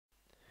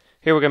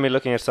Here we're going to be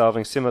looking at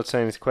solving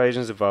simultaneous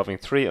equations involving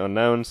three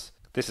unknowns.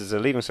 This is a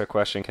Leaving Cert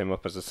question, came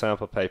up as a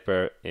sample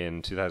paper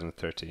in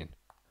 2013.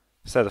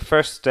 So the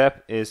first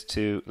step is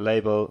to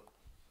label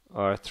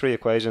our three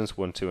equations,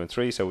 1, 2 and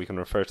 3, so we can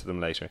refer to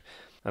them later.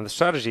 And the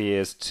strategy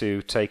is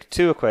to take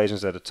two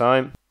equations at a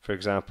time. For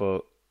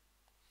example,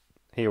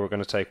 here we're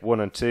going to take 1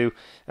 and 2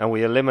 and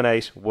we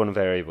eliminate one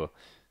variable.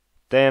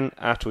 Then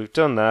after we've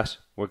done that,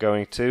 we're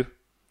going to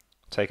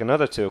take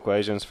another two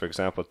equations, for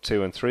example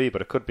 2 and 3,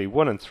 but it could be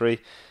 1 and 3,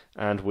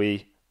 and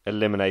we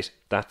eliminate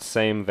that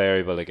same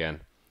variable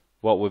again.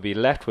 What we'll be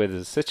left with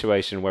is a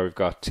situation where we've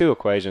got two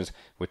equations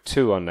with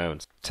two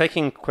unknowns.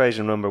 Taking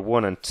equation number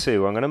 1 and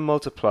 2, I'm going to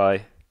multiply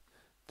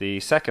the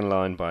second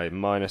line by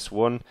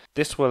 -1.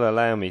 This will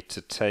allow me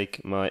to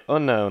take my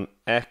unknown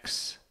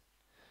x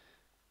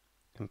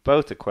in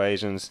both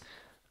equations,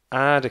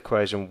 add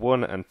equation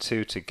 1 and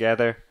 2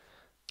 together.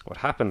 What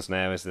happens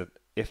now is that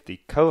if the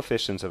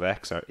coefficients of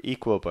x are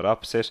equal but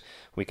opposite,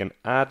 we can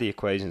add the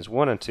equations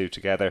 1 and 2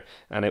 together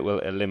and it will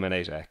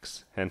eliminate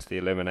x, hence the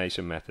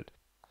elimination method.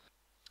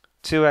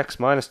 2x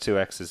minus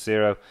 2x is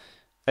 0,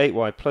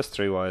 8y plus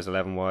 3y is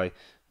 11y,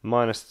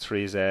 minus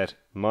 3z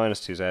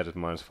minus 2z is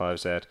minus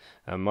 5z,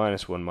 and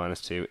minus 1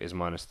 minus 2 is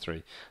minus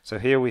 3. So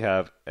here we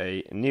have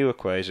a new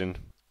equation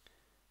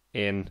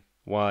in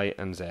y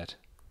and z.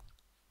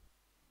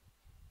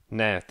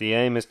 Now the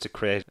aim is to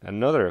create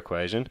another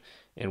equation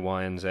in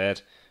y and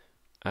z,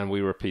 and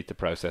we repeat the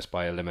process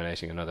by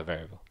eliminating another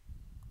variable.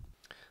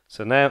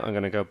 So now I'm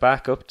going to go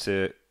back up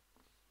to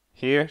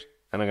here,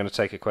 and I'm going to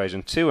take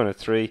equation 2 and a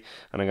 3,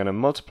 and I'm going to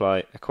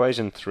multiply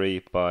equation 3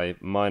 by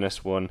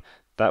 -1.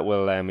 That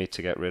will allow me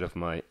to get rid of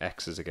my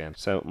x's again.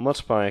 So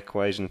multiplying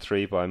equation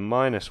 3 by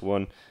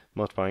 -1,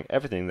 multiplying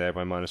everything there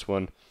by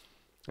 -1,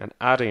 and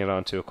adding it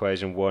on to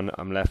equation 1,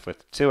 I'm left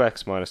with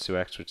 2x minus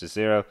 2x, which is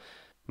 0,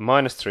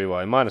 minus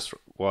 3y minus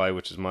y,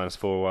 which is minus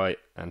 4y,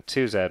 and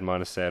 2z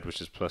minus z,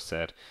 which is plus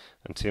z,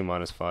 and 2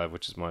 minus 5,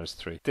 which is minus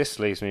 3. This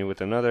leaves me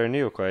with another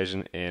new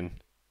equation in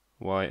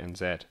y and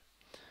z,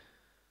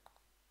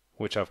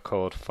 which I've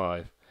called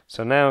 5.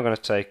 So now I'm going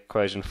to take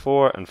equation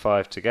 4 and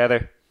 5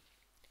 together,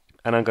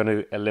 and I'm going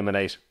to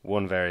eliminate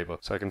one variable.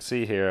 So I can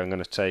see here I'm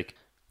going to take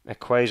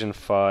equation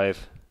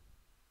 5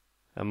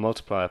 and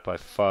multiply it by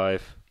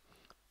 5,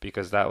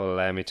 because that will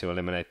allow me to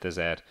eliminate the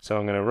z. So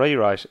I'm going to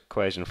rewrite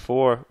equation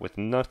 4 with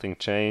nothing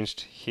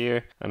changed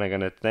here, and I'm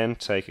going to then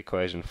take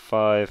equation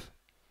 5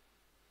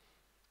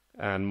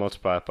 and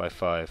multiply it by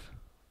 5.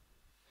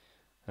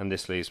 And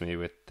this leaves me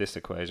with this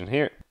equation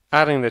here.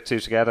 Adding the two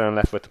together, I'm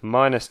left with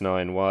minus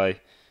 9y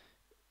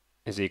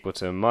is equal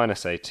to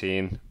minus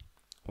 18.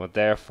 Well,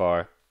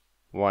 therefore,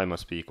 y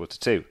must be equal to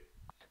 2.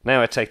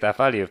 Now I take that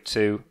value of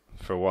 2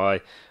 for y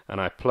and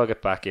I plug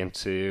it back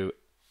into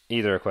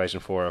either equation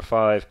 4 or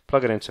 5.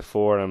 Plug it into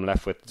 4 and I'm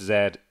left with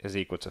z is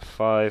equal to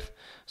 5.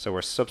 So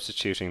we're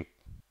substituting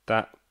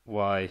that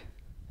y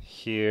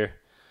here.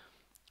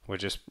 We're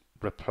just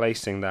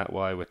replacing that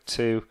y with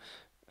 2,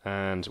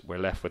 and we're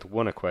left with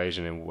one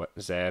equation in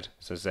z,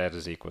 so z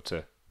is equal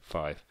to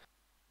 5.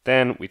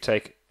 Then we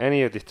take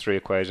any of the three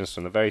equations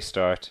from the very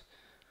start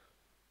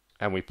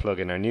and we plug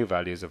in our new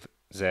values of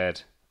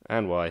z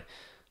and y,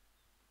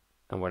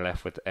 and we're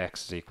left with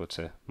x is equal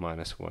to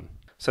 -1.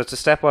 So it's a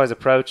stepwise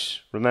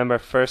approach. Remember,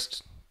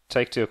 first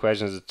take two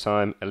equations at a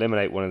time,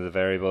 eliminate one of the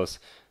variables,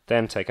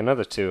 then take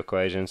another two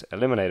equations,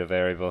 eliminate a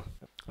variable.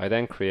 I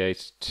then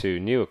create two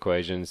new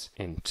equations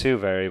in two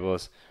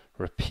variables,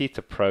 repeat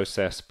the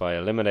process by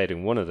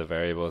eliminating one of the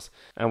variables,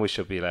 and we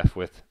should be left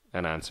with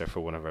an answer for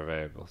one of our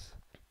variables.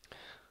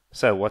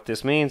 So what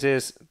this means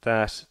is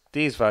that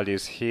these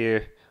values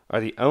here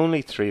are the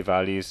only three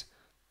values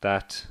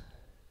that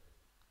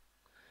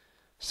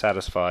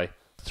satisfy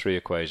three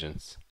equations.